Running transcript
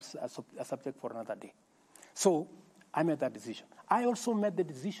that's a subject for another day. So I made that decision. I also made the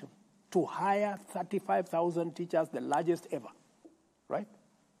decision to hire 35,000 teachers, the largest ever, right?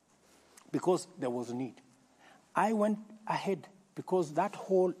 Because there was a need. I went ahead because that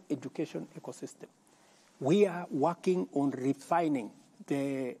whole education ecosystem, we are working on refining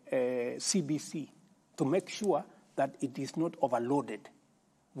the CBC to make sure that it is not overloaded.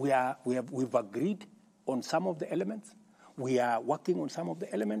 We've agreed on some of the elements. We are working on some of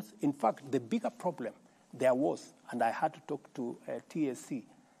the elements. In fact, the bigger problem there was, and I had to talk to TSC,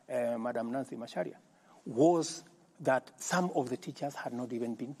 Madam Nancy Macharia, was that some of the teachers had not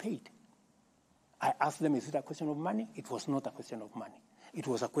even been paid. I asked them, is it a question of money? It was not a question of money. It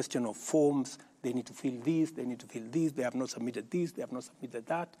was a question of forms. They need to fill this, they need to fill this, they have not submitted this, they have not submitted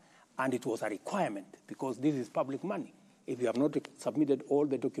that. And it was a requirement because this is public money. If you have not submitted all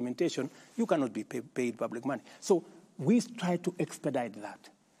the documentation, you cannot be paid public money. So we try to expedite that.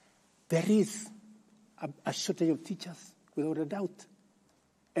 There is a shortage of teachers, without a doubt.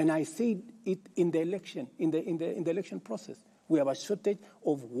 And I said it in the election, in the election process. We have a shortage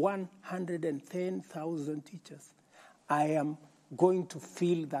of 110,000 teachers. I am going to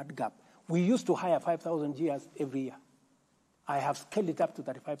fill that gap. We used to hire 5,000 GRs every year. I have scaled it up to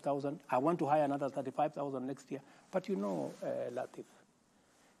 35,000. I want to hire another 35,000 next year. But you know, Latif,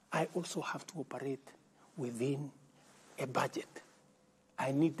 I also have to operate within a budget.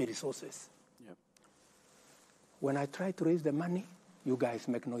 I need the resources. Yep. When I try to raise the money, you guys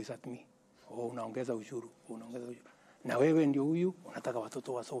make noise at me. Oh, unaongeza ushuru, unaongeza ushuru. Na wewe ndio huyu, unataka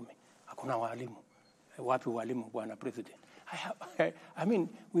watoto wasome. Hakuna walimu. Wapi walimu, Bwana President? I mean,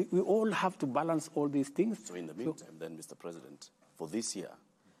 we all have to balance all these things. So in the meantime, then, Mr. President, for this year,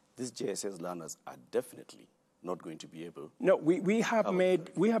 these JSS learners are definitely not going to be able. No, we have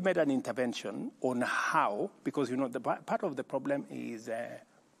made an intervention on how, because you know the part of the problem is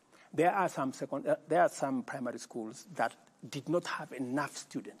there are some primary schools that did not have enough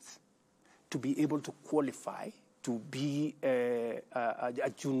students to be able to qualify to be a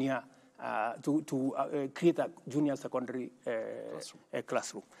junior. To create a junior secondary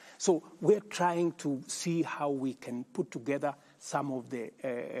classroom. So we're trying to see how we can put together some of the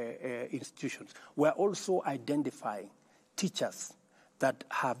institutions. We're also identifying teachers that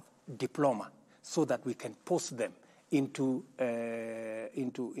have diploma so that we can post them into the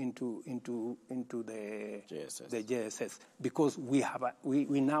JSS because we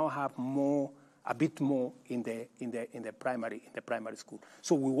now have a bit more in the primary school.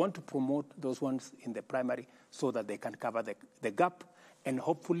 So we want to promote those ones in the primary so that they can cover the gap. And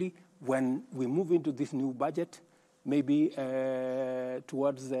hopefully, when we move into this new budget, maybe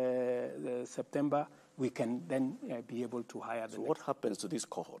towards the September, we can then be able to hire them. So what happens to these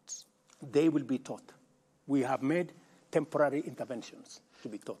cohorts? They will be taught. We have made temporary interventions to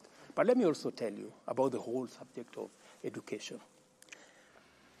be taught. But let me also tell you about the whole subject of education.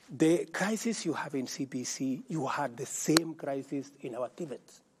 The crisis you have in CBC, you had the same crisis in our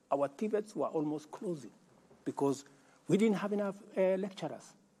TVETs. Our TVETs were almost closing because we didn't have enough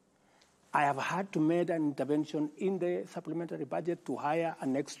lecturers. I have had to make an intervention in the supplementary budget to hire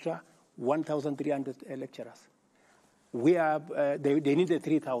an extra 1,300 lecturers. They needed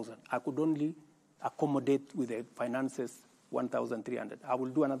 3,000. I could only accommodate with the finances 1,300. I will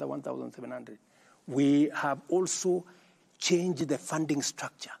do another 1,700. We have also changed the funding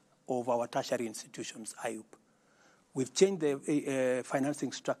structure of our tertiary institutions, IUP. We've changed the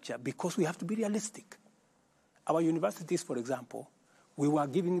financing structure because we have to be realistic. Our universities, for example, we were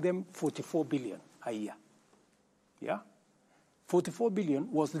giving them 44 billion a year. Yeah? 44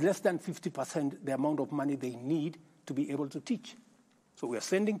 billion was less than 50% the amount of money they need to be able to teach. So we are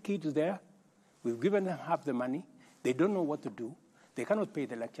sending kids there. We've given them half the money. They don't know what to do. They cannot pay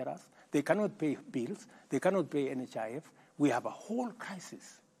the lecturers. They cannot pay bills. They cannot pay NHIF. We have a whole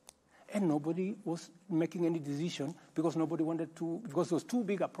crisis. And nobody was making any decision because nobody wanted to, because it was too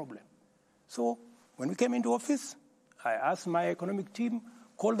big a problem. So when we came into office, I asked my economic team,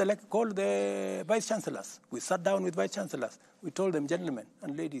 call the vice chancellors. We sat down with vice chancellors. We told them, gentlemen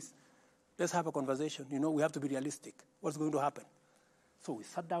and ladies, let's have a conversation. You know, we have to be realistic. What's going to happen? So we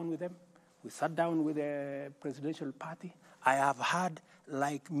sat down with them. We sat down with the presidential party. I have had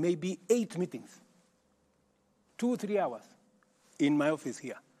like maybe 8 meetings, 2 or 3 hours in my office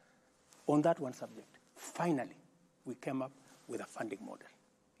here on that one subject. Finally, we came up with a funding model,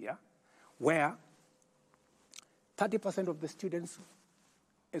 yeah, where 30% of the students,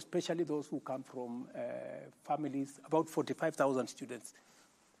 especially those who come from families, about 45,000 students,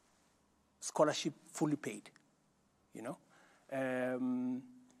 scholarship fully paid, you know.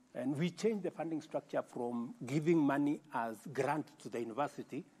 And we changed the funding structure from giving money as grant to the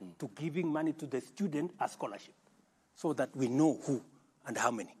university to giving money to the student as scholarship, so that we know who and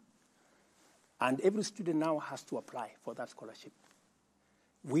how many. And every student now has to apply for that scholarship.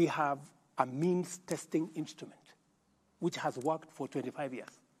 We have a means testing instrument, which has worked for 25 years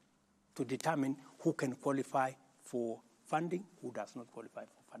to determine who can qualify for funding, who does not qualify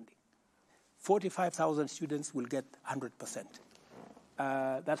for funding. 45,000 students will get 100%.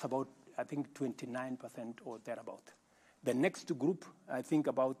 That's about, I think, 29% or thereabout. The next group, I think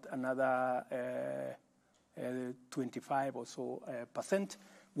about another 25 or so percent,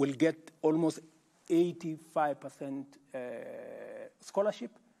 will get almost 85%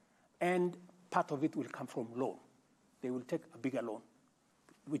 scholarship, and part of it will come from loan. They will take a bigger loan,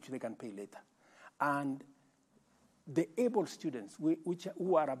 which they can pay later. And the able students,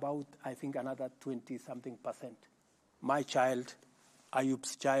 who are about, I think, another 20-something%. My child,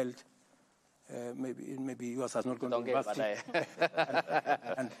 Ayub's child, maybe yours has not gone to university.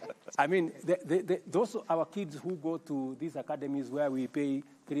 and I mean, those are our kids who go to these academies where we pay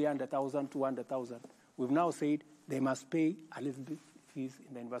 300,000, 200,000. We've now said they must pay a little bit fees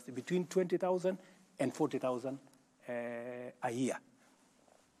in the university, between 20,000 and 40,000 a year.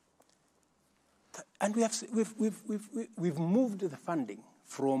 And we've moved the funding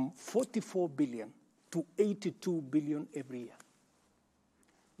from 44 billion to 82 billion every year.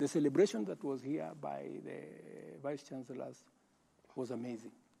 The celebration that was here by the vice chancellors was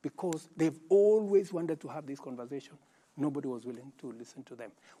amazing, because they've always wanted to have this conversation. Nobody was willing to listen to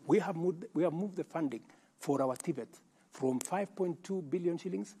them. We have moved the funding for our TVET from 5.2 billion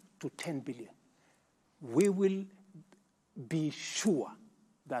shillings to 10 billion. We will be sure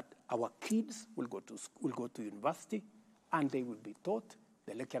that our kids will go to university, and they will be taught.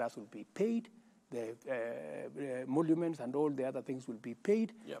 The lecturers will be paid. The emoluments and all the other things will be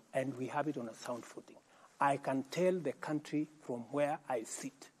paid, and we have it on a sound footing. I can tell the country from where I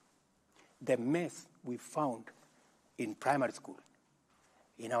sit, the mess we found in primary school,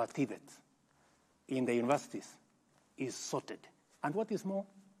 in our TVETs, in the universities, is sorted. And what is more,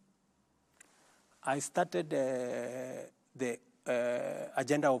 I started the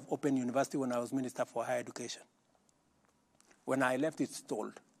agenda of Open University when I was Minister for Higher Education. When I left, it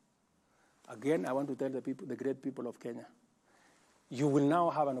stalled. Again, I want to tell the people, the great people of Kenya, you will now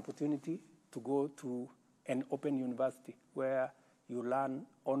have an opportunity to go to an open university where you learn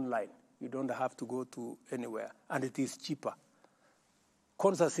online. You don't have to go to anywhere, and it is cheaper.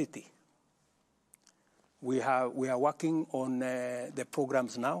 Konza City, we are working on the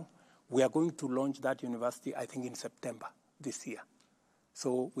programs now. We are going to launch that university, I think, in September this year.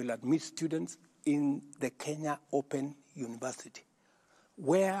 So we'll admit students in the Kenya Open University,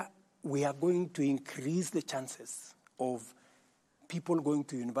 where we are going to increase the chances of people going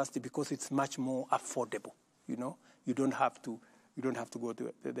to university, because it's much more affordable. You know, you don't have to go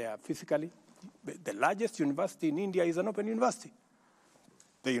to there physically. The largest university in India is an open university.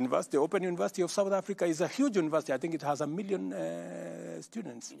 The Open University of South Africa is a huge university. I think it has 1 million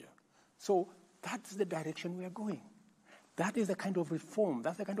students. Yeah. So that's the direction we are going. That is the kind of reform,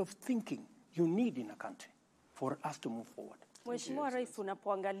 that's the kind of thinking you need in a country for us to move forward. Mheshimiwa Rais,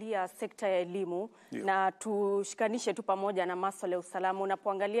 unapoangalia sekta ya elimu na tushikanishe tu pamoja na masuala ya usalama,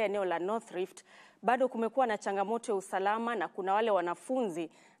 unapoangalia eneo la North Rift, bado kumekuwa na changamoto ya usalama, na kuna wale wanafunzi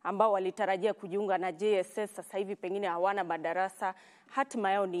ambao walitarajia kujiunga na JSS, sasa hivi pengine hawana madarasa.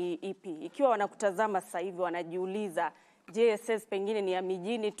 Hatima yao ni ipi? Ikiwa wanakutazama sasa hivi wanajiuliza, JSS pengine ni ya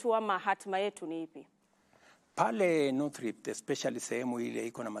mijini tu, ama hatima yetu ni ipi? Pale North Rift, especially sehemu ile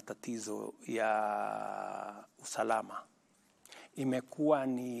iko na matatizo ya usalama, imekuwa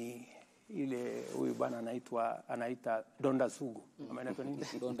ni ile huyu bwana anaita donda sugu. Anaitwa nini?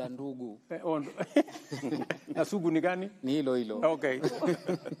 Donda ndugu. Na sugu ni gani? Ni hilo. Okay.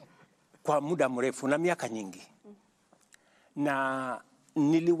 Kwa muda mrefu na miaka nyingi. Na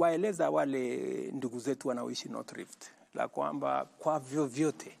niliwaeleza wale ndugu zetu wanaoishi North Rift la kwamba kwa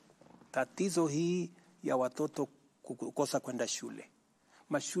vyovyote tatizo hii ya watoto kukosa kwenda shule.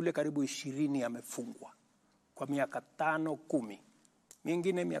 Mashule karibu 20 yamefungwa kwa miaka 5, 10,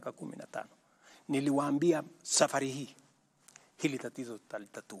 mingine miaka 15. Niliwaambia safari hii hili tatizo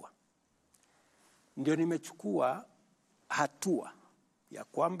tutalitatua. Ndio nimechukua hatua ya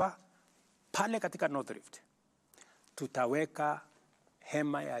kwamba pale katika North Rift tutaweka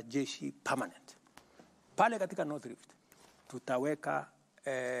hema ya jeshi permanent. Pale katika North Rift tutaweka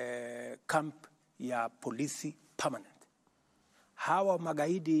camp ya polisi permanent. Hawa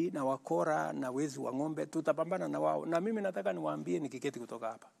magaidi na wakora na wezi wa ng'ombe tutapambana na wao. Na mimi nataka niwaambie nikiketi kutoka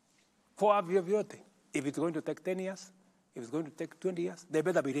hapa, kwa vyovyote, if it's going to take 10 years, If it's going to take 20 years, they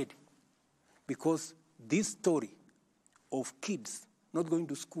better be ready. Because this story of kids not going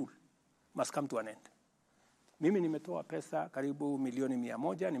to school must come to an end. Mimi nimetoa pesa karibu milioni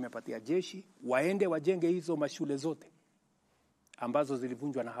 100, nimepatia jeshi, waende wajenge hizo mashule zote ambazo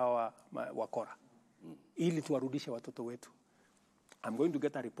zilivunjwa na hawa wakora. Ili tuwarudishe watoto wetu. I'm going to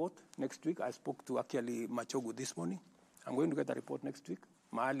get a report next week. I spoke to actually Machogu this morning. I'm going to get a report next week.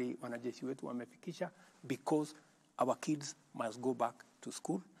 Mahali wanajeshi wetu wamefikisha, because our kids must go back to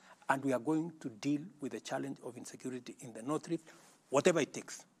school, and we are going to deal with the challenge of insecurity in the North Rift, whatever it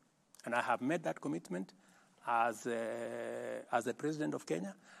takes. And I have made that commitment as the president of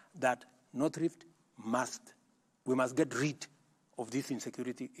Kenya, that North Rift we must get rid of this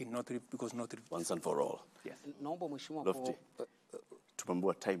insecurity in North Rift, because North Rift once and for all. Yes. Naomba mheshimiwa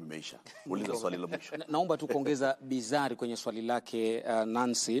tumemboa time imeisha. Uliza swali la mwisho. Naomba tu kuongeza Bizari kwenye swali lake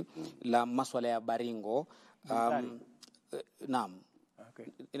Nancy la masuala ya Baringo. Naam. Okay.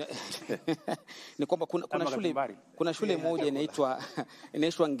 Ni kwamba kuna shule moja inaitwa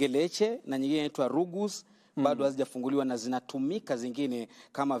Ngeleche na nyingine inaitwa Rugus, bado hazijafunguliwa na zinatumika zingine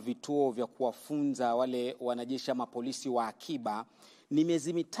kama vituo vya kuwafunza wale wanajeshi ama polisi wa akiba. Ni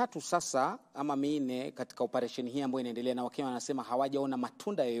miezi mitatu sasa ama 4 katika operation hii ambayo inaendelea, na Wakenya wanasema hawajaona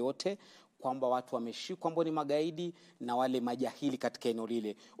matunda yoyote, kwamba watu wameshikwa ambao ni magaidi na wale majahili katika eneo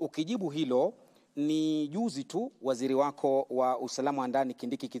lile. Ukijibu hilo, ni juzi tu waziri wako wa usalama wa ndani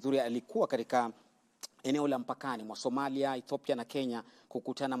Kindiki Kithure alikuwa katika eneo la mpakani mwa Somalia, Ethiopia na Kenya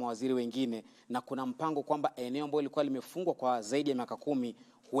kukutana na mawaziri wengine, na kuna mpango kwamba eneo ambalo lilikuwa limefungwa kwa zaidi ya miaka 10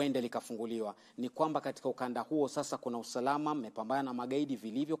 huenda likafunguliwa. Ni kwamba katika ukanda huo sasa kuna usalama, mmepambana na magaidi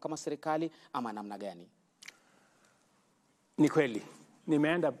vilivyo kama serikali, ama namna gani? Ni kweli.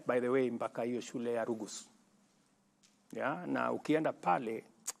 Nimeenda by the way mpaka hiyo shule ya Rugus. Na ukienda pale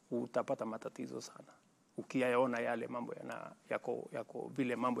utapata matatizo sana. Ukiyaona yale mambo yako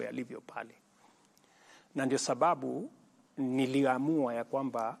vile mambo yalivyo pale. Na ndio sababu niliamua ya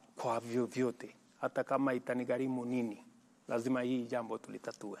kwamba kwa vyovyote, hata kama itanigharimu nini, lazima hii jambo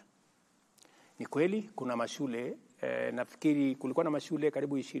tulitatue. Ni kweli kuna mashule, nafikiri kulikuwa na mashule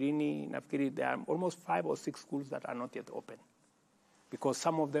karibu 20, nafikiri there are almost 5 or 6 schools that are not yet open. Because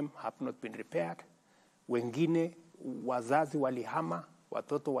some of them have not been repaired. Wengine wazazi walihama,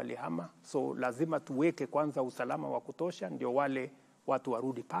 watoto walihama. So lazima tuweke kwanza usalama wa kutosha, ndio wale watu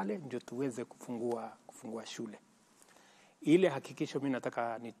warudi pale, ndio tuweze kufungua shule. Ile hakikisho mimi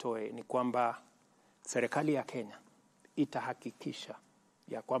nataka nitoe ni kwamba serikali ya Kenya itahakikisha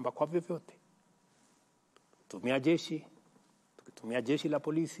ya kwamba kwa vyovyote tukitumia jeshi la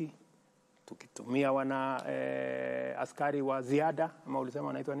polisi, tukitumia askari wa ziada, ama ulisema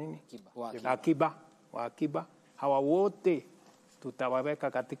wanaitwa nini? Akiba. Hawa wote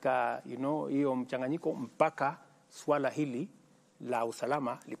tutawaweka katika hiyo mchanganyiko mpaka swala hili la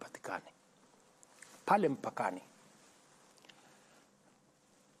usalama lipatikane. Pale mpakani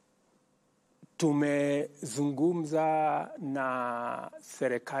tumezungumza na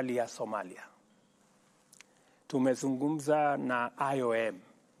serikali ya Somalia. Tumezungumza na IOM,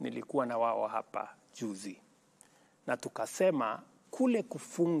 nilikuwa na wao hapa juzi. Na tukasema kule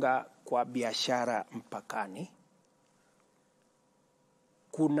kufunga kwa biashara mpakani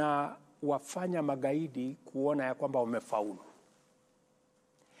kuna wafanya magaidi kuona ya kwamba wamefaulu.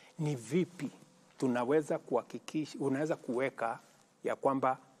 Ni vipi tunaweza kuhakikisha, unaweza kuweka ya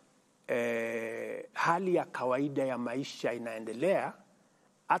kwamba hali ya kawaida ya maisha inaendelea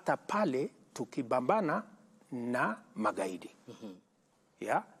hata pale tukibambana na magaidi.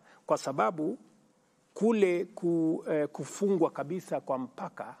 Kwa sababu kule kufungwa kabisa kwa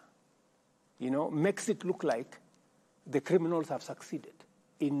mpaka makes it look like the criminals have succeeded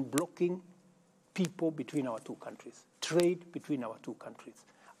in blocking people between our two countries, trade between our two countries,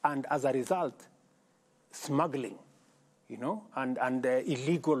 and as a result smuggling and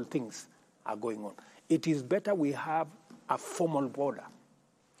illegal things are going on. It is better we have a formal border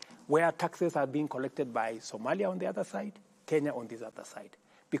where taxes are being collected by Somalia on the other side, Kenya on this other side.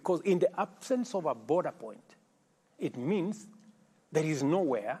 Because in the absence of a border point, it means there is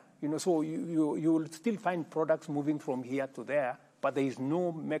nowhere, so you will still find products moving from here to there, but there is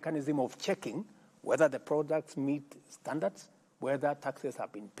no mechanism of checking whether the products meet standards, whether taxes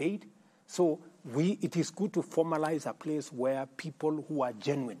have been paid. So it is good to formalize a place where people who are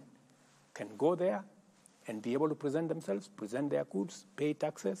genuine can go there and be able to present themselves, present their goods, pay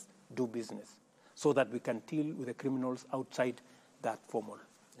taxes, do business, so that we can deal with the criminals outside that formal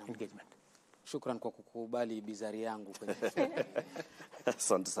engagement. Shukran kwa kukubali bizari yangu kwenye.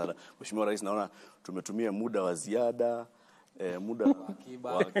 Asante sana. Mheshimiwa Rais, naona tumetumia muda wa ziada muda wa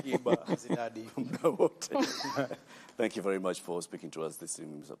akiba muda wote. Thank you very much for speaking to us this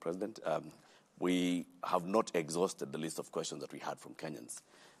evening, Mr. President. We have not exhausted the list of questions that we had from Kenyans,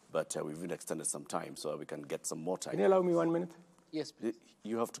 but we've even extended some time so we can get some more time. Can you allow me 1 minute? Yes, please.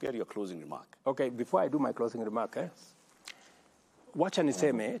 You have to get your closing remark. Okay, before I do my closing remark, wacha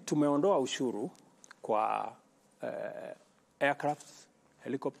niseme tumeondoa ushuru kwa aircrafts,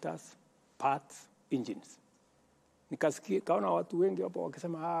 helicopters, parts, engines. Nikasikia kaona watu wengi hapo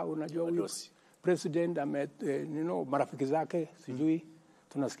wakisema unajua huyu president marafiki zake sijui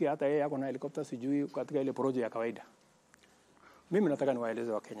tunasikia hata yeye yako na helicopter sijui katika ile project ya kawaida. Mimi nataka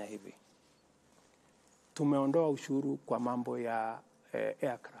niwaeleze wa Kenya hivi. Tumeondoa ushuru kwa mambo ya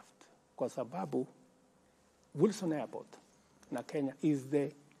aircraft kwa sababu Wilson Airport na Kenya is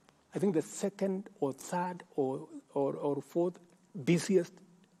I think the second or third or fourth busiest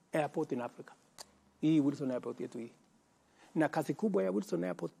airport in Africa. Hii Wilson Airport yetu hii. Na kazi kubwa ya Wilson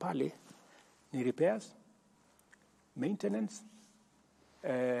Airport pale ni repairs, maintenance,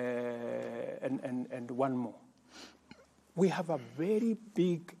 and one more. We have a very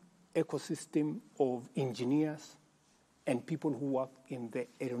big ecosystem of engineers and people who work in the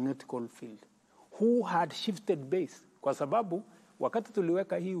aeronautical field who had shifted base kwa sababu wakati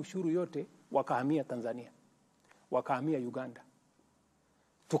tuliweka hii ushuru yote wakahamia Tanzania, wakahamia Uganda.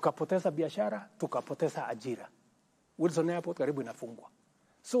 Tukapoteza biashara, tukapoteza ajira. Wilson Airport karibu inafungwa.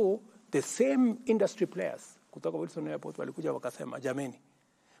 So the same industry players kutoka Wilson Airport walikuja wakasema, jameni,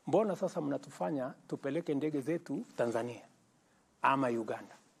 mbona sasa mnatufanya tupeleke ndege zetu Tanzania ama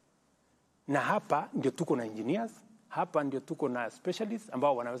Uganda? Na hapa ndio tuko na engineers, hapa ndio tuko na specialists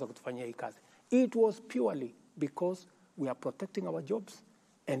ambao wanaweza kutufanyia hii kazi. It was purely because we are protecting our jobs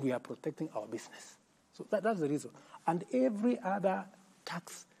and we are protecting our business. So that's the reason. And every other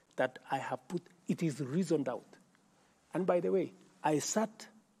tax that I have put, it is reasoned out. And by the way, I sat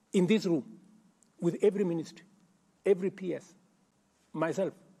in this room with every ministry, every PS,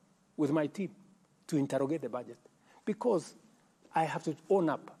 myself, with my team, to interrogate the budget. Because I have to own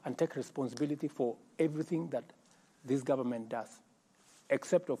up and take responsibility for everything that this government does.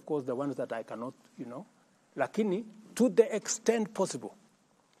 Except, of course, the ones that I cannot, Lakini, to the extent possible,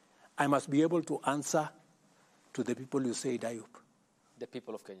 I must be able to answer to the people you say, Dayup. The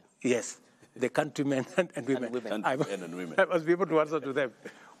people of Kenya. Yes, the countrymen and women. And women. I must be able to answer to them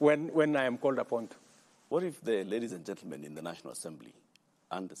when I am called upon to. What if the ladies and gentlemen in the National Assembly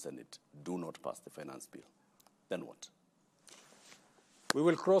and the Senate do not pass the finance bill? Then what? We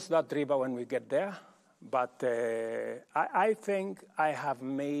will cross that river when we get there. But I think I have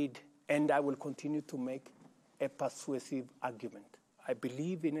made, and I will continue to make, a persuasive argument. I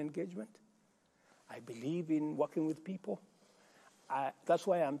believe in engagement. I believe in working with people. That's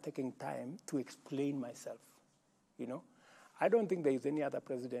why I'm taking time to explain myself. I don't think there is any other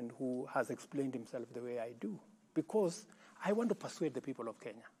president who has explained himself the way I do, because I want to persuade the people of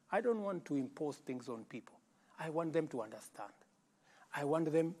Kenya. I don't want to impose things on people. I want them to understand. I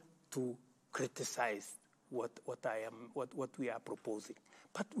want them to criticize what we are proposing.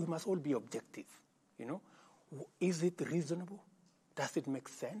 But we must all be objective. Is it reasonable? Does it make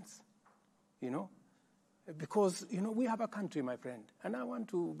sense? Because, we have a country, my friend. And I want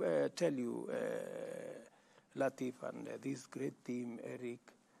to tell you, Latif and this great team, Eric,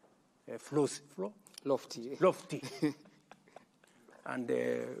 Lofty. And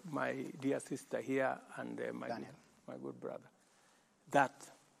my dear sister here and my good brother, that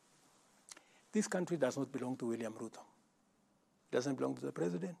this country does not belong to William Ruto. It doesn't belong to the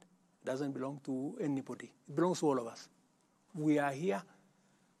president. It doesn't belong to anybody. It belongs to all of us. We are here.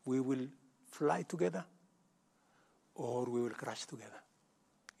 We will fly together or we will crash together.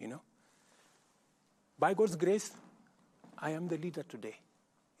 By God's grace, I am the leader today,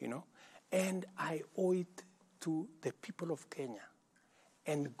 and I owe it to the people of Kenya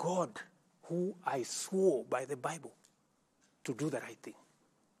and God, who I swore by the Bible to do the right thing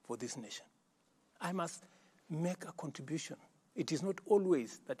for this nation. I must make a contribution. It is not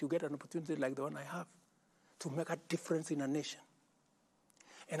always that you get an opportunity like the one I have to make a difference in a nation.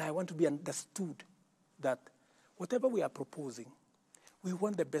 And I want to be understood that whatever we are proposing, we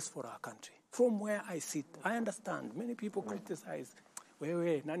want the best for our country. From where I sit, I understand. Many people criticize,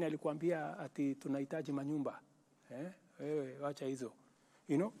 wewe, nani alikuambia ati tunahitaji manyumba? Wewe, wacha hizo.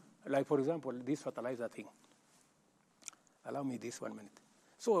 Like for example, this fertilizer thing. Allow me this 1 minute.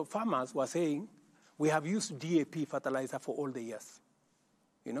 So farmers were saying, we have used DAP fertilizer for all the years.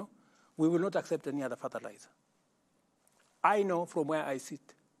 We will not accept any other fertilizer. I know from where I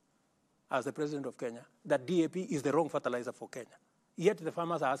sit as the president of Kenya that DAP is the wrong fertilizer for Kenya. Yet the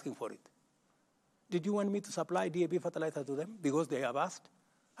farmers are asking for it. did you want me to supply DAP fertilizer to them because they have asked?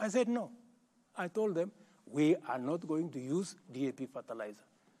 I said no. I told them, we are not going to use DAP fertilizer,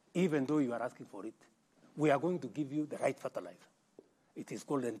 even though you are asking for it. We are going to give you the right fertilizer. It is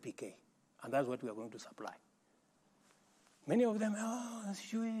called NPK, and that's what we are going to supply. Many of them,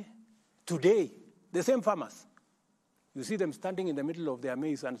 today, the same farmers, you see them standing in the middle of their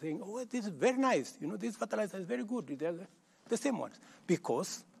maize and saying, oh, this is very nice. You know, this fertilizer is very good. They're the same ones.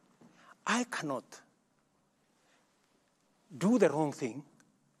 Because I cannot do the wrong thing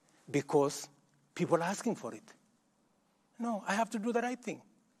because people are asking for it. No, I have to do the right thing.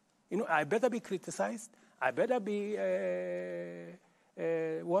 You know, I better be criticized. I better be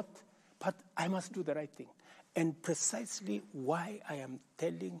but I must do the right thing. And precisely why I am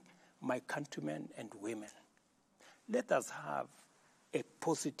telling my countrymen and women, let us have a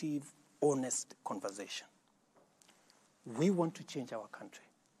positive, honest conversation. We want to change our country.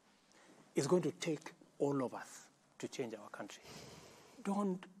 It's going to take all of us to change our country.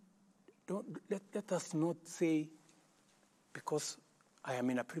 Let us not say, because I am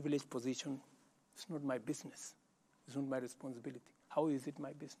in a privileged position, it's not my business. It's not my responsibility. How is it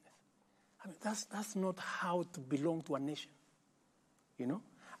my business? I mean, that's not how to belong to a nation. You know,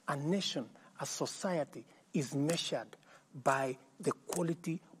 a nation, a society is measured by the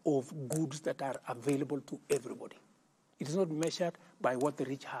quality of goods that are available to everybody. It is not measured by what the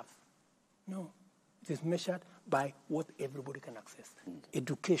rich have. No, it is measured by what everybody can access.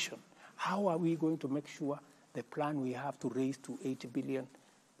 Education. How are we going to make sure the plan we have to raise to 80 billion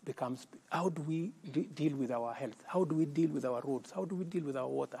becomes, how do we deal with our health? How do we deal with our roads? How do we deal with our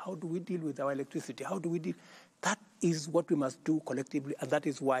water? How do we deal with our electricity? How do we deal? That is what we must do collectively, and that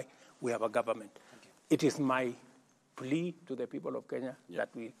is why we have a government. It is my plea to the people of Kenya that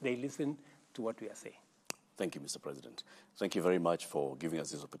they listen to what we are saying. Thank you, Mr. President. Thank you very much for giving us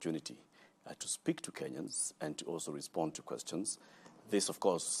this opportunity to speak to Kenyans and to also respond to questions. This, of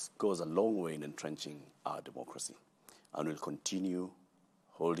course, goes a long way in entrenching our democracy, and will continue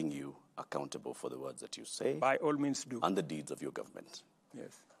holding you accountable for the words that you say. By all means do. And the deeds of your government.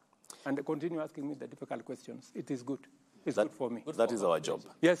 Yes. And continue asking me the difficult questions. It is good. It's good for me. That is our job.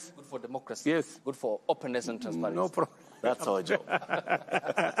 Yes. Good for democracy. Yes. Good for openness and transparency. No problem. That's our job.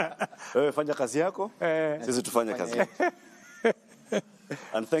 Fanya kazi yako, sisi tufanye kazi yetu.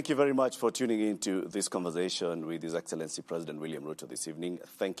 And thank you very much for tuning in to this conversation with His Excellency President William Ruto this evening.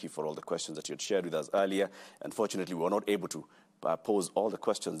 Thank you for all the questions that you had shared with us earlier. Unfortunately, we were not able to pose all the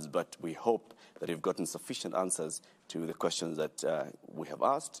questions, but we hope that you've gotten sufficient answers to the questions that we have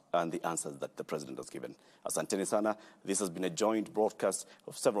asked and the answers that the President has given. Asanteni sana. This has been a joint broadcast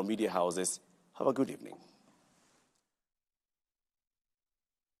of several media houses. Have a good evening.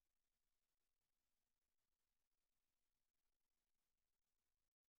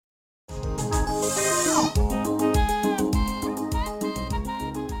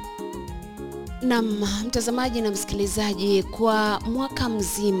 Na mtazamaji na msikilizaji, kwa mwaka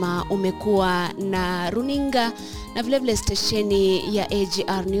mzima umekuwa na runinga na vilevile stesheni ya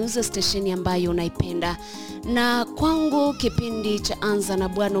AGR News, stesheni ambayo unaipenda. Na kwangu kipindi cha Anza na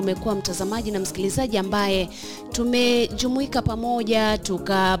Bwana umekuwa mtazamaji na msikilizaji ambaye tumejumuika pamoja,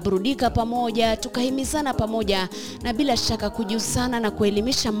 tukaburudika pamoja, tukahimizana pamoja, na bila shaka kujuzana na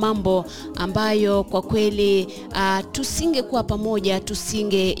kuelimisha mambo ambayo kwa kweli tusingekuwa pamoja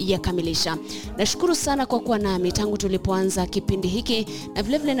tusinge yakamilisha. Nashukuru sana kwa kuwa nami tangu tulipoanza kipindi hiki, na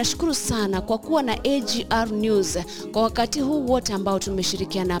vilevile nashukuru sana kwa kuwa na AGR News kwa wakati huu wote ambao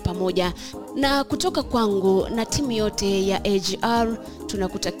tumeshirikiana pamoja. Na kutoka kwangu na timu yote ya AGR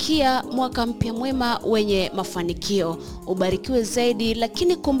tunakutakia mwaka mpya mwema wenye mafanikio. Ubarikiwe zaidi,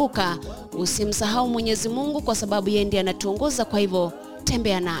 lakini kumbuka usimsahau Mwenyezi Mungu kwa sababu yeye ndiye anatuongoza, kwa hivyo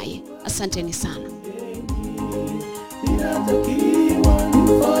tembea naye. Asanteni sana. Ninatakiwa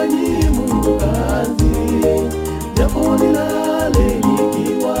nifanye Mungu kazi, japo nilale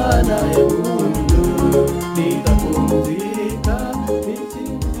nikiwa naye Mungu, nitapumzika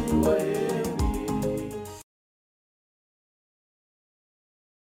nisingiziwa yeye.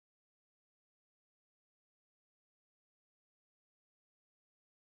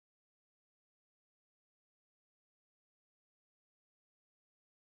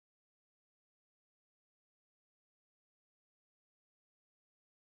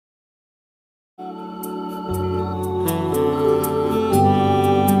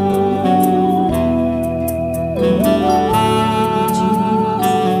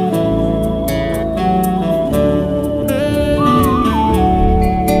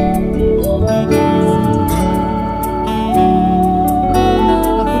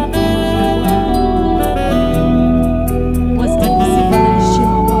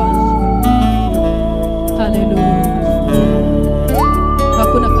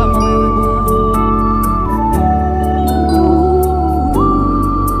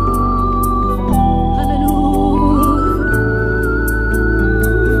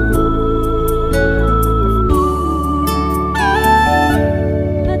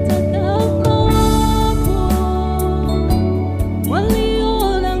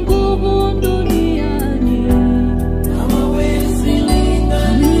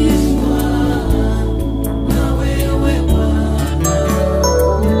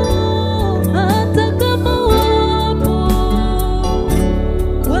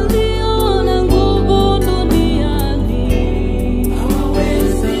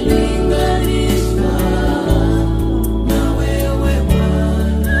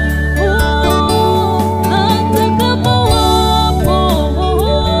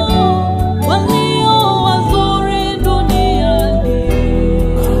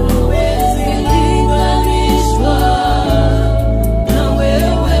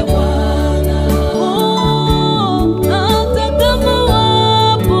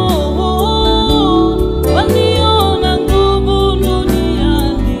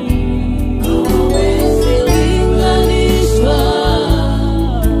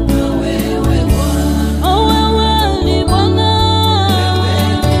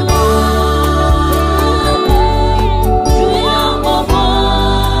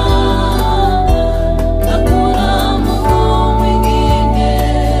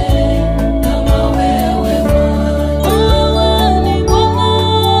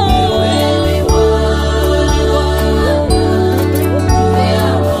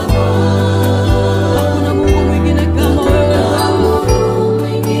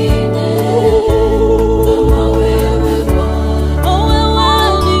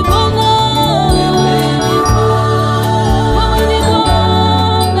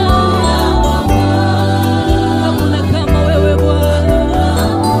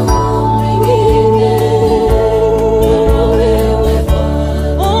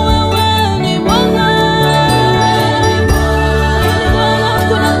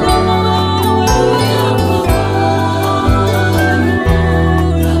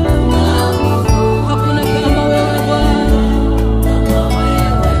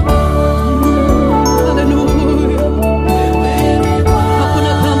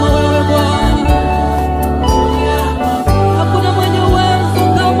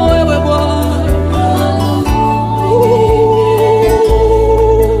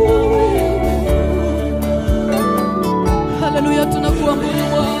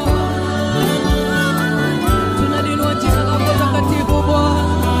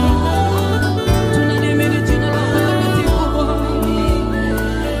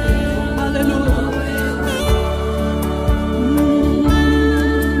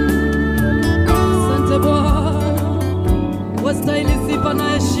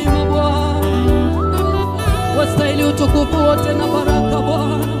 zote na baraka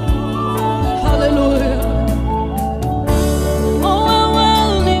Bwana. Hallelujah.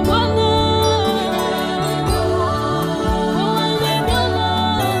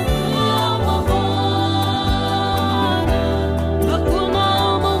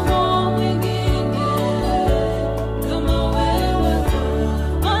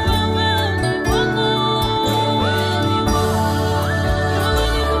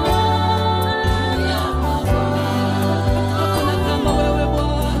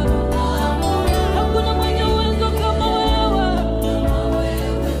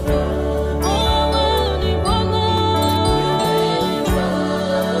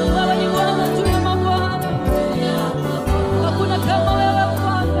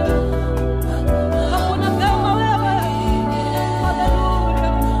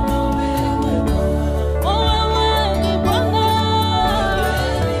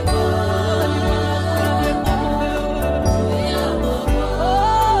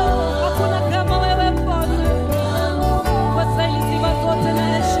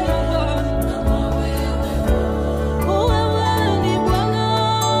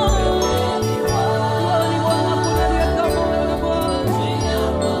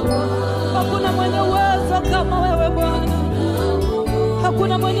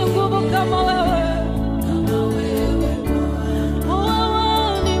 Hakuna mwenye nguvu kama wewe.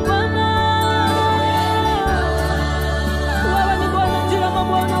 Wewe ni Bwana. Wewe ni Bwana juu ya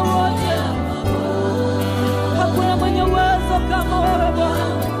mabwana wote. Hakuna mwenye uwezo kama wewe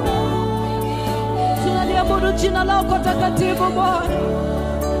Bwana. Tunaliabudu jina lako takatifu Bwana.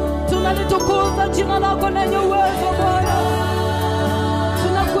 Tunalitukuza jina lako lenye uwezo Bwana.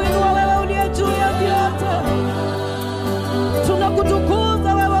 Tunakuinua wewe uliye juu ya vyote.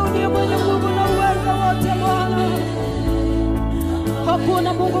 Tunakutukuza wewe uliye mwenye nguvu na uwezo wote Bwana.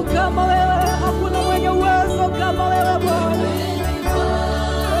 Hakuna Mungu kama wewe, hakuna mwenye uwezo kama wewe Bwana.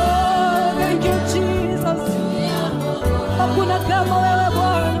 Oh, thank you Jesus. Hakuna kama wewe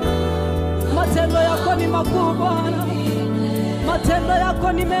Bwana. Matendo yako ni makuu Bwana. Matendo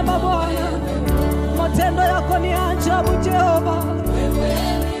yako ni mema Bwana. Matendo yako ni ajabu Jehova.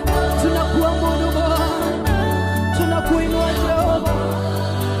 Tunakuabudu Bwana. Tunakuinua Jehova.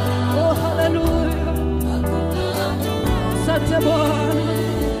 Oh hallelujah. Asante Bwana.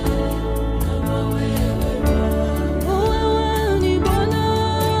 Wewe ni Bwana.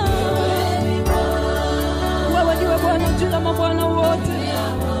 Wewe ndiwe Bwana juu ya mabwana wote.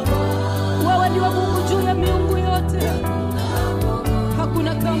 Wewe ndiwe Mungu juu ya miungu yote.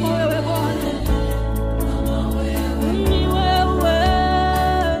 Hakuna kama wewe Bwana. Ni wewe.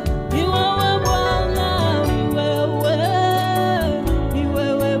 Ni wewe Bwana. Ni wewe. Ni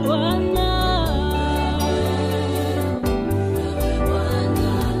wewe Bwana.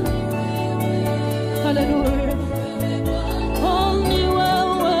 Hallelujah. Oh, ni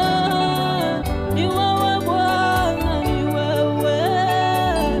wewe. Ni wewe Bwana. Ni wewe.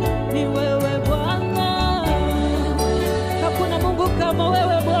 Ni wewe Bwana. Hakuna Mungu kama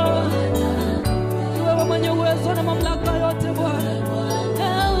wewe Bwana. Ni wewe mwenye uwezo na mamlaka yote Bwana.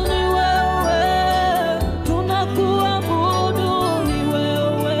 Ni wewe. Tunakuabudu. Ni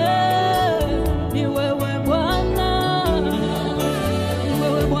wewe. Ni wewe Bwana. Ni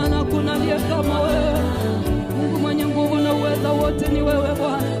wewe Bwana, hakuna aliye kama wewe. Mungu mwenye nguvu na uwezo wote ni wewe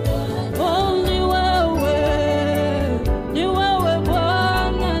Bwana. Oh, ni wewe. Ni wewe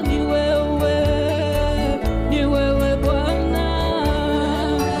Bwana. Ni wewe. Ni wewe Bwana.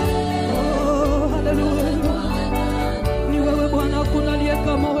 Oh, hallelujah. Ni wewe Bwana, hakuna aliye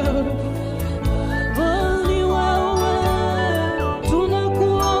kama wewe. Oh, ni wewe.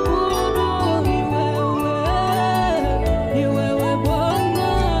 Tunakuabudu. Ni wewe. Ni wewe Bwana.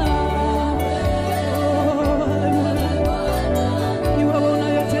 Oh, hallelujah. Ni wewe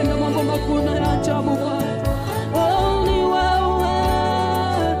unayetenda mambo makuu na ya ajabu Bwana. Oh, ni wewe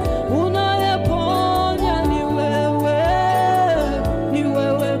unayeponya. Ni wewe. Ni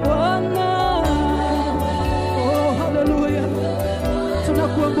wewe Bwana. Oh, hallelujah.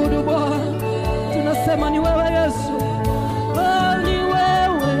 Tunakuabudu Bwana. Tunasema ni wewe Yesu. Oh, ni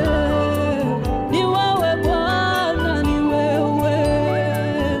wewe. Ni wewe Bwana. Ni wewe.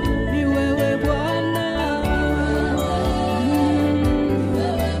 Ni wewe Bwana.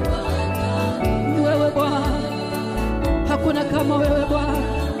 Ni wewe Bwana. Hakuna kama wewe Bwana.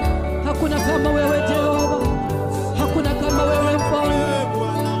 Hakuna kama wewe Jehova. Hakuna kama wewe Mfalme.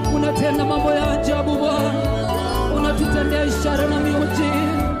 Unatenda mambo ya ajabu Bwana. Unatutendea ishara na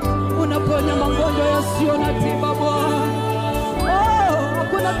miujiza. Unaponya magonjwa yasiyo na tiba Bwana. Oh,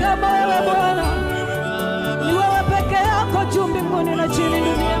 hakuna kama wewe Bwana. Ni wewe peke yako juu mbinguni na chini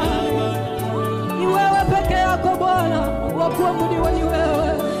duniani. Ni wewe peke yako Bwana. Wakuabudiwa ni wewe,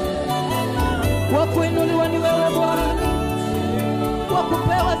 wakuinuliwa ni wewe Bwana,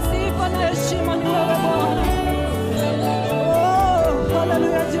 wakupewa sifa na heshima ni wewe Bwana. Oh,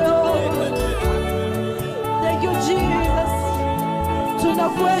 hallelujah Jehovah. Thank you Jesus.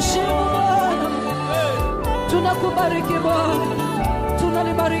 Tunakuheshimu Bwana, tunakubariki Bwana,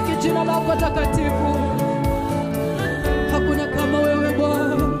 tunalibariki jina lako takatifu. Hakuna kama wewe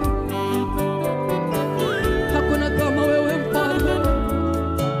Bwana, hakuna kama wewe Mfalme.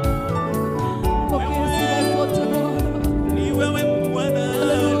 Pokea sifa zote Bwana. Ni wewe Bwana,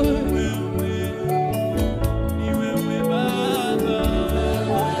 ni wewe Baba.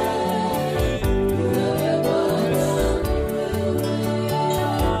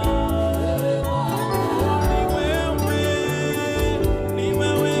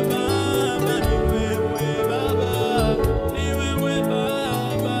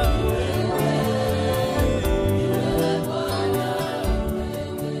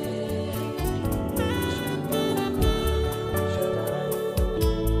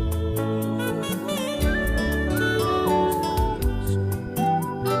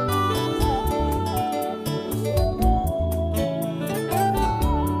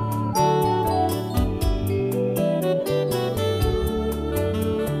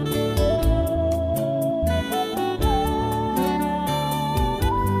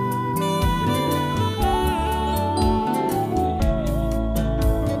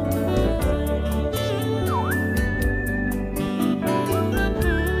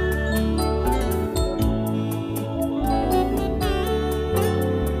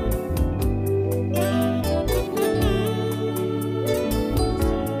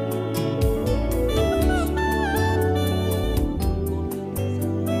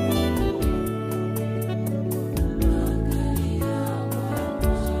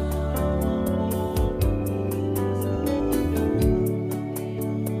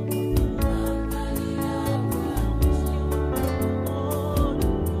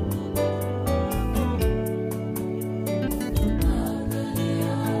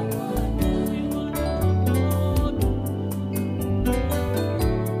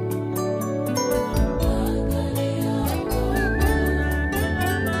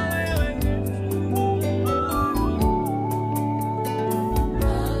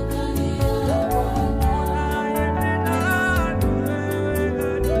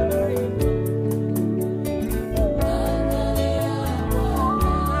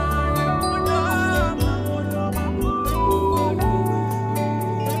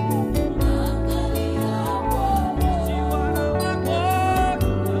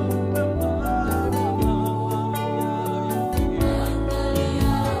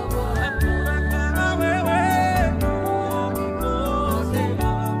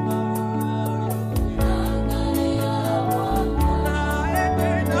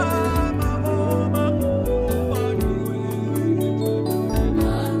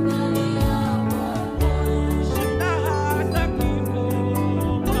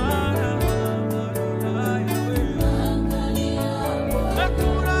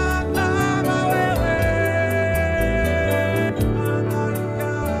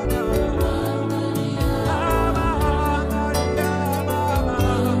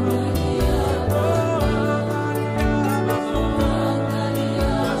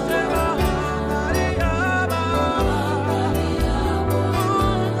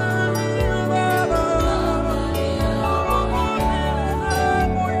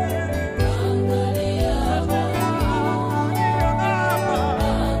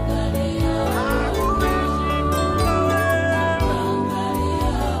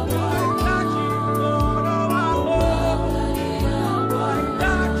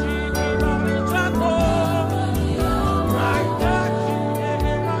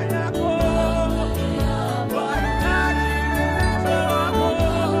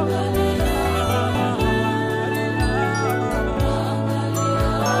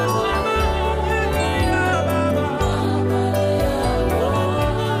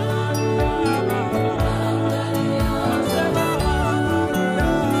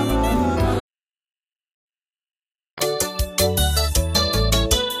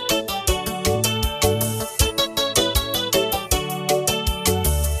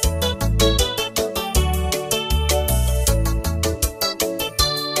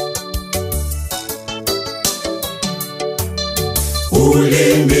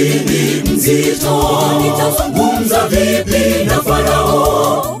 Ulimi ni mzito, nitazungumza vipi na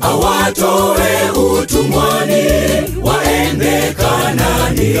Farao awatoe utumwani waende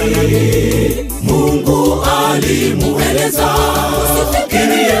Kanaani? Mungu alimueleza,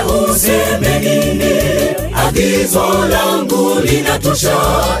 usifikirie useme nini, agizo langu linatosha,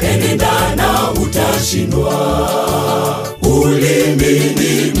 enenda na utashindwa. Ulimi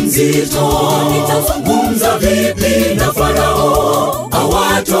ni mzito, nitazungumza vipi na Farao,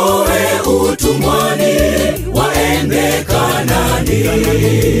 awatoe utumwani waende Kanaani.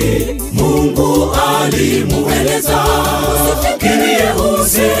 Mungu alimueleza, usifikirie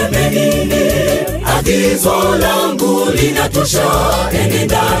useme nini, agizo langu linatosha,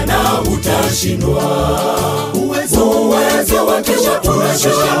 enenda na utashindwa. Uwezo wake watosha,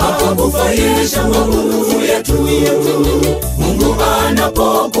 hakukufaisha nguvu yetu. Mungu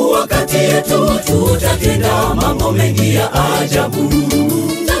anapokuwa kati yetu, tutatenda mambo mengi ya ajabu.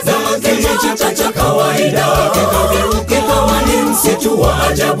 Zama kijiji cha kawaida kikawa ni msitu wa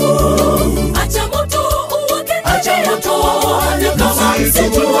ajabu. Acha moto uwake kama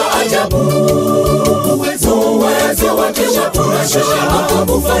msitu wa ajabu. Uwezo wake watosha,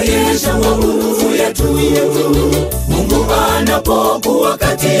 hakukufaisha nguvu yetu. Mungu anapokuwa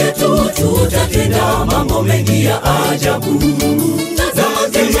kati yetu, tutatenda mambo mengi ya ajabu. Zama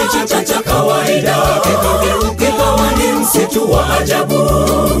kijiji cha kawaida kikawa ni msitu wa ajabu.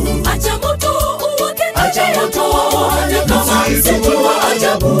 Acha moto uwake kama msitu wa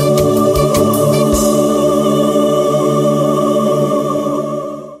ajabu.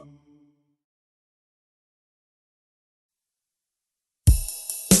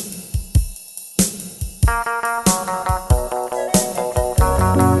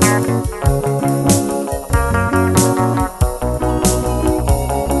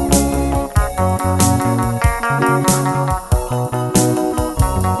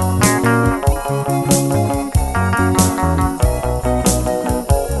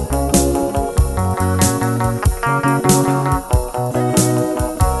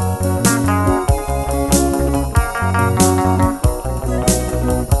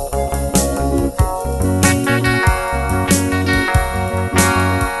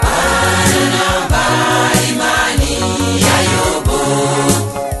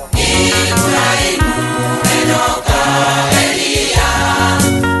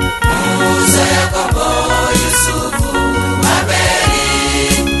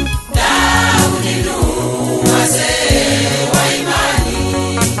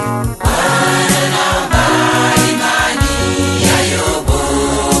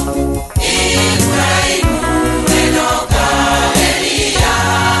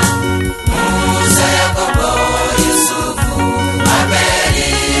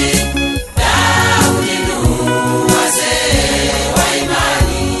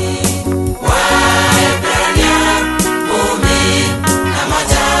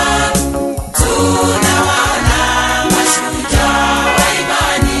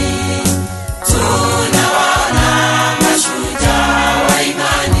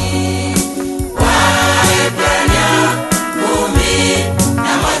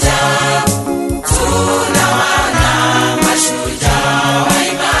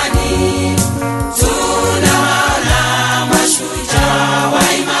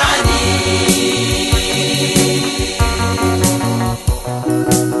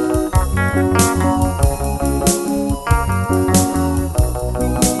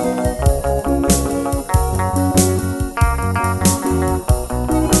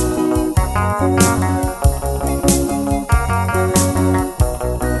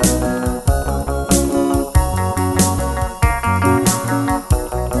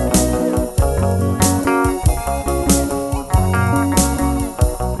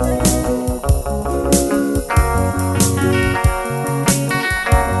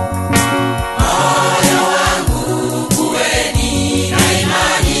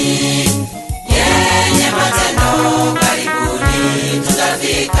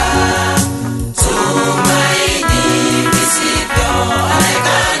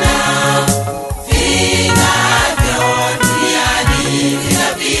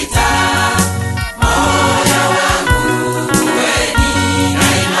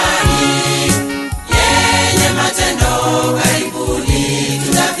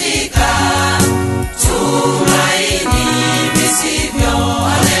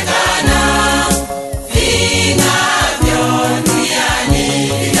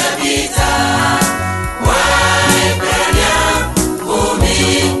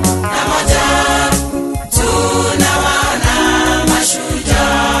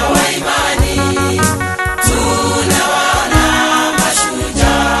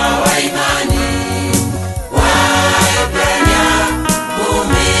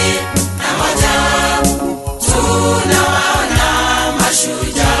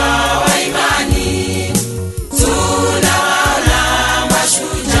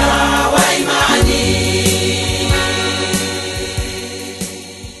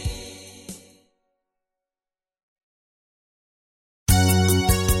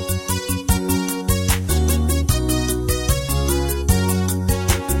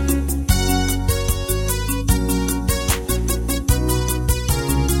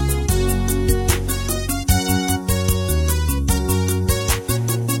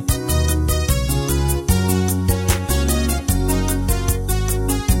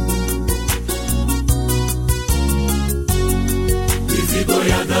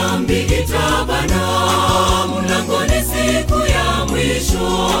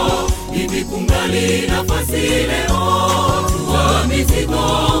 mwisho. Hivi kungali nafasi leo, tua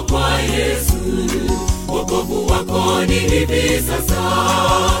mizigo kwa Yesu. Wokovu wako ni hivi sasa,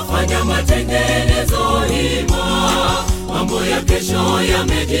 fanya matengenezo hima. Mambo ya kesho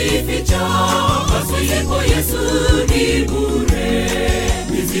yamejificha, pasipo Yesu ni bure.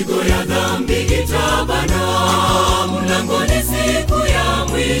 Mizigo ya dhambi itabana, mlangoni siku ya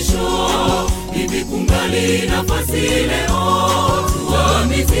mwisho. Hivi kungali nafasi leo, tua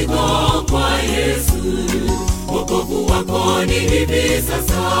mizigo kwa Yesu. Wokovu wako ni hivi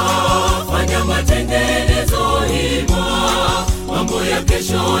sasa, fanya matengenezo hima. Mambo ya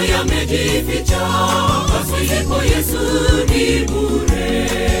kesho yamejificha, pasipo Yesu ni bure.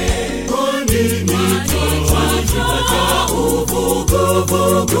 Kwani nitapata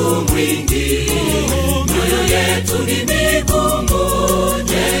uvuguvugu mwingi, mioyo yetu ni migumu.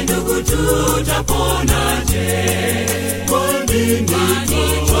 Je, ndugu tutaponaje? Kwani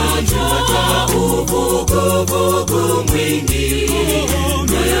nitapata uvuguvugu mwingi,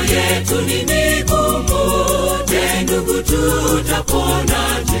 mioyo yetu ni migumu. Je, ndugu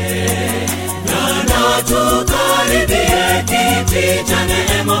tutaponaje? Na tukaribie kiti cha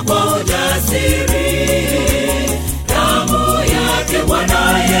neema kwa ujasiri. Damu yake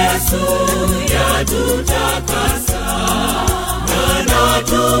Bwana Yesu yatutakasa. Na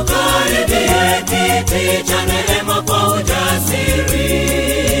tukaribie kiti cha neema kwa ujasiri.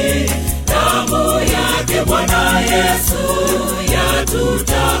 Damu yake Bwana Yesu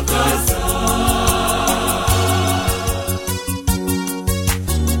yatutakasa.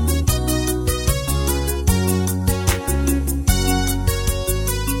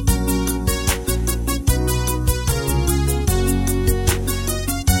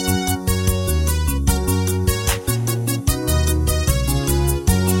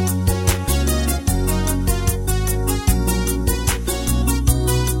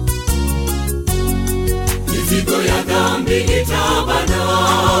 Mizigo ya dhambi itabana,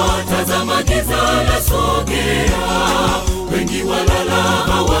 tazama giza la sogea. Wengi walala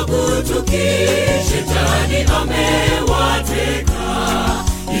hawakutuki, shetani amewateka.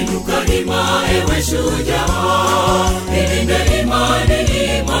 Inuka hima ewe shujaa, ilinde imani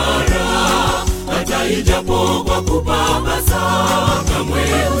imara. Hata ijapo kwa kupapasa, kamwe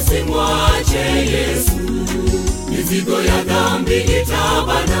usimwache Yesu. Mizigo ya dhambi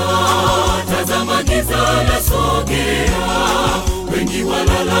itabana, tazama giza la sogea. Wengi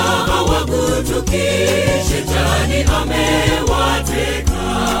walala hawakutuki, shetani amewateka.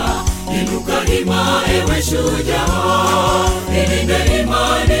 Inuka hima ewe shujaa, ilinde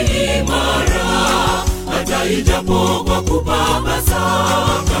imani imara. Hata ijapo kwa kupapasa,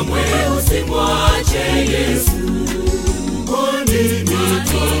 kamwe usimwache Yesu. Kwani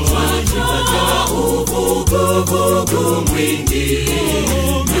nitapata uvuguvugu mwingi,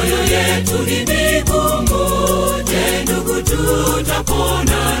 mioyo yetu ni migumu. Je, ndugu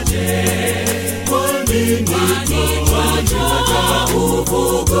tutaponaje? Kwani nitapata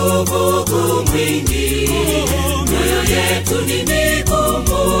uvuguvugu mwingi, mioyo yetu ni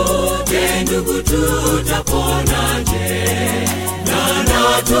migumu. Je, ndugu tutaponaje? Na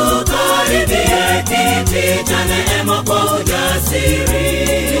tukaribie kiti cha neema kwa ujasiri.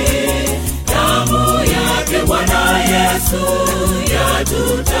 Damu yake Bwana Yesu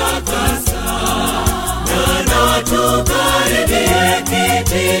yatutakasa. Na tukaribie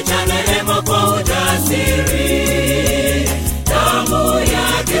kiti cha neema kwa ujasiri. Damu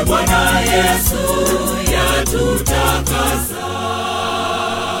yake Bwana Yesu yatutakasa.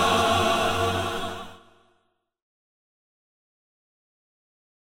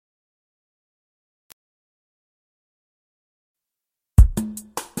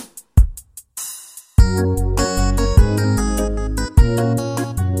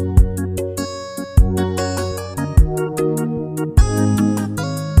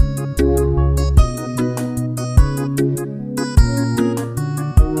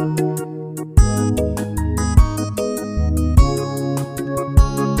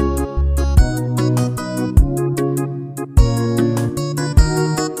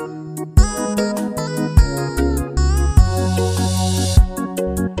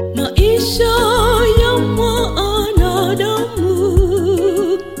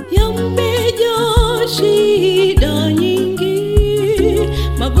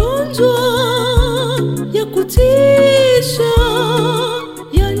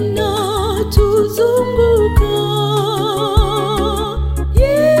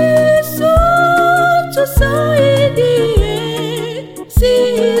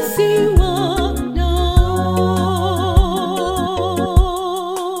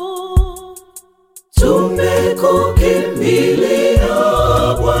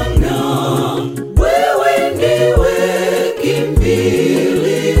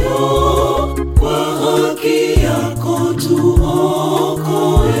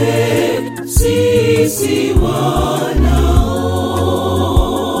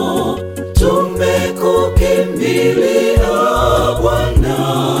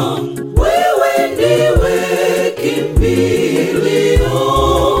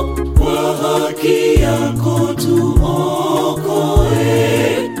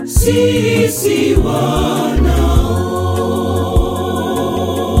 sisi wanao.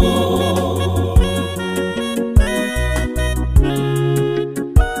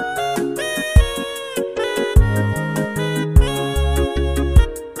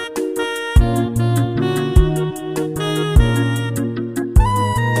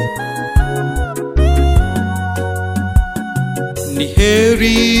 Ni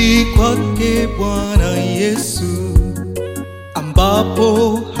heri kwake Bwana Yesu,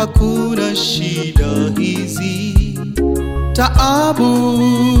 ambapo hakuna shida hizi, taabu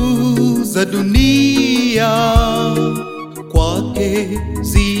za dunia kwake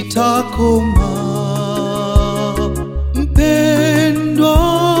zitakoma. Mpendwa,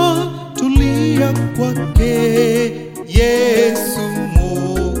 tulia kwake Yesu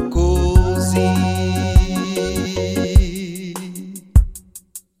Mwokozi.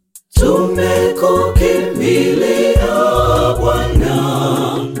 Tumekukimbilia Bwana,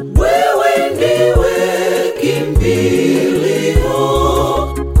 wewe ndiwe kimbilio,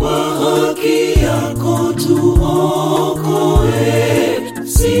 kwa haki yako tuokoe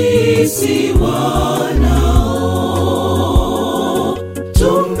sisi wanao.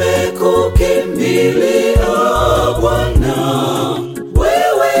 Tumekukimbilia Bwana,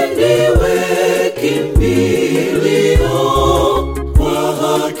 wewe ndiwe kimbilio, kwa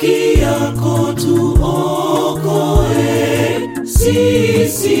haki yako tuokoe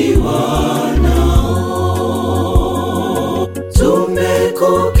sisi wanao.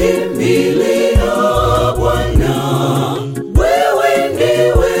 Tumekukimbilia Bwana, wewe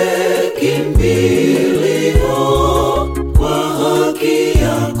ndiwe kimbilio, kwa haki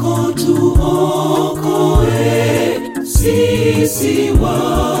yako tuokoe sisi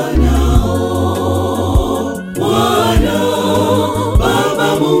wanao. Bwana Baba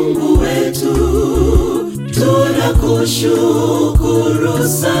Mungu wetu, tunakushukuru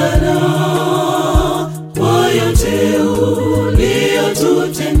sana kwa yote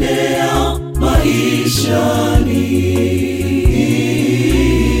uliyotutendea maishani.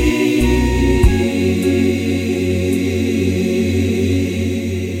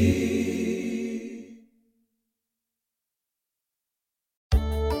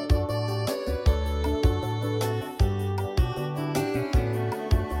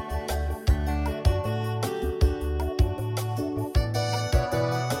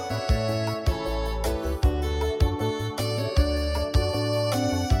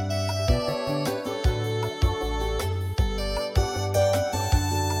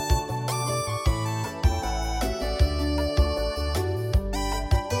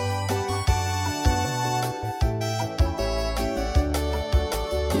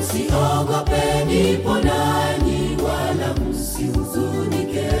 Msiogope, nipo nanyi, wala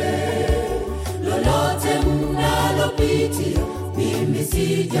msihuzunike. Lolote mnalopitia, mimi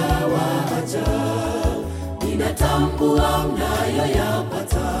sijawaacha. Ninatambua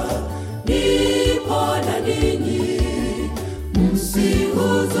mnayoyapata, nipo na ninyi.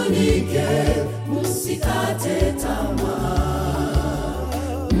 Msihuzunike, msikate tamaa.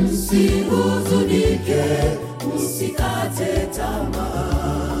 Msihuzunike, msikate tamaa.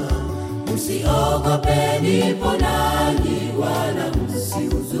 Msiogope, nipo nanyi, wala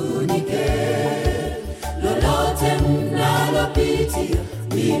msihuzunike. Lolote mnalopitia,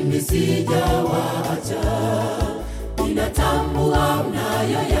 mimi sijawaacha. Ninatambua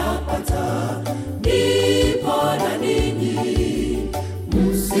mnayoyapata, nipo na ninyi.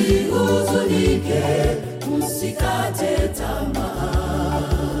 Msihuzunike, msikate tamaa.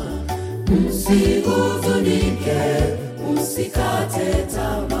 Msihuzunike, msikate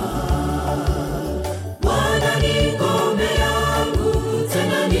tamaa. Bwana ni ngome yangu,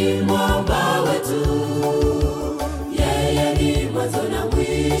 tena ni mwamba wetu. Yeye ni mwanzo na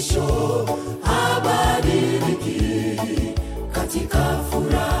mwisho, habadiliki. Katika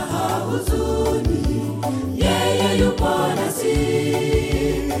furaha, huzuni, yeye yupo nasi.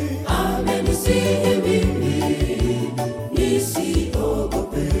 Amenisihi mimi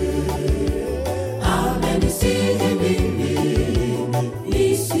nisiogope. Amenisihi mimi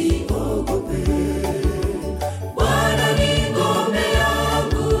nisiogope. Bwana ni ngome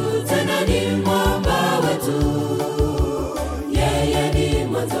yangu, tena ni mwamba wetu. Yeye ni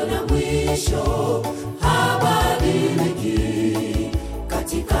mwanzo na mwisho, habadiliki.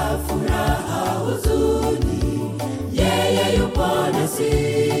 Katika furaha, huzuni, yeye yupo nasi.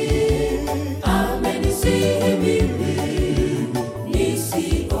 Amenisihi mimi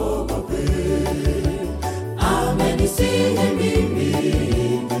nisiogope. Amenisihi mimi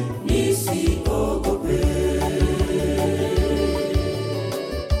nisiogope.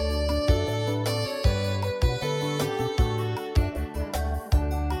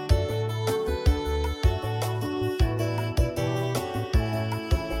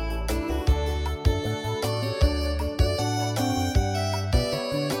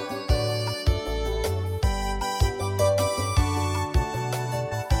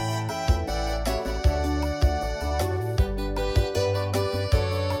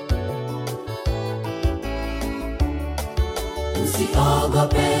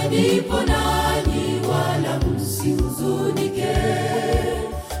 Msiogope, nipo nanyi, wala msihuzunike.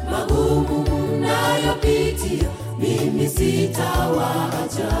 Magumu mnayopitia, mimi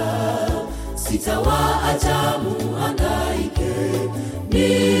sitawaacha. Sitawaacha muhangaike,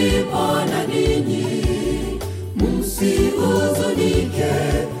 nipo na ninyi. Msihuzunike,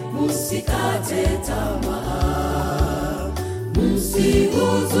 msikate tamaa.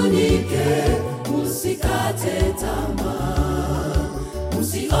 Msihuzunike, msikate tamaa.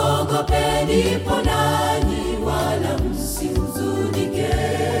 Msiogope, nipo nanyi, wala msihuzunike.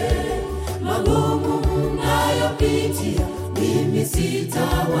 Magumu mnayopitia, mimi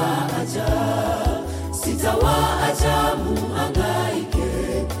sitawaacha. Sitawaacha muhangaike,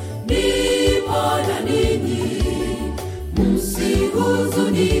 nipo na ninyi.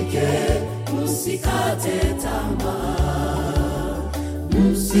 Msihuzunike, msikate tamaa.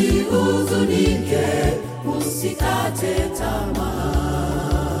 Msihuzunike, msikate tamaa.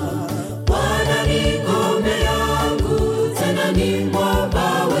 Bwana ni ngome yangu, tena ni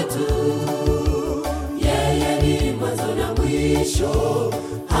mwamba wetu. Yeye ni mwanzo na mwisho,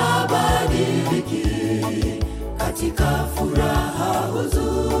 habadiliki. Katika furaha,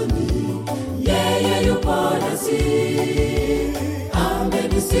 huzuni, yeye yupo nasi.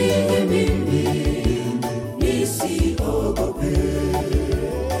 Amenisihi mimi nisiogope.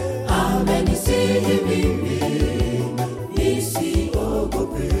 Amenisihi mimi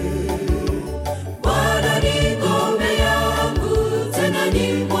nisiogope. Bwana ni ngome yangu, tena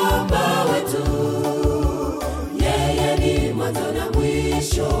ni mwamba wetu. Yeye ni mwanzo na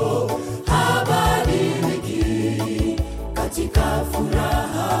mwisho, habadiliki. Katika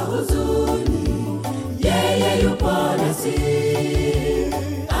furaha, huzuni, yeye yupo nasi.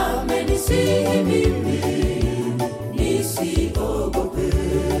 Amenisihi mimi nisiogope.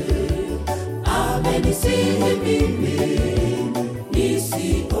 Amenisihi mimi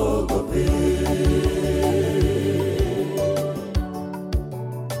nisiogope.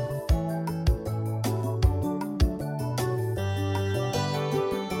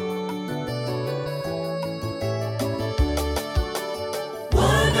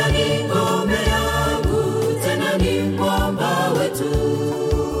 Bwana ni ngome yangu, tena ni mwamba wetu.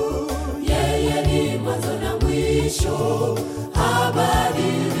 Yeye ni mwanzo na mwisho,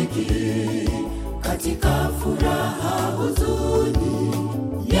 habadiliki. Katika furaha, huzuni,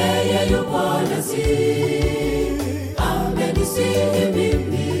 yeye yupo nasi. Amenisihi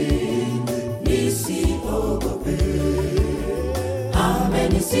mimi nisiogope.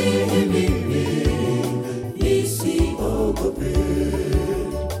 Amenisihi mimi nisiogope.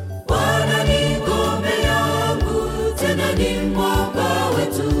 Bwana ni ngome yangu, tena ni mwamba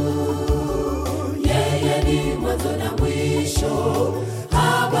wetu. Yeye ni mwanzo na mwisho,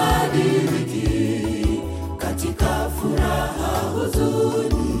 habadiliki. Katika furaha,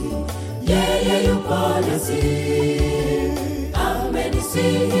 huzuni, yeye yupo nasi.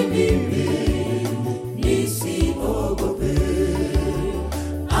 Amenisihi mimi nisiogope.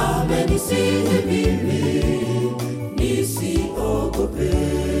 Amenisihi mimi nisiogope.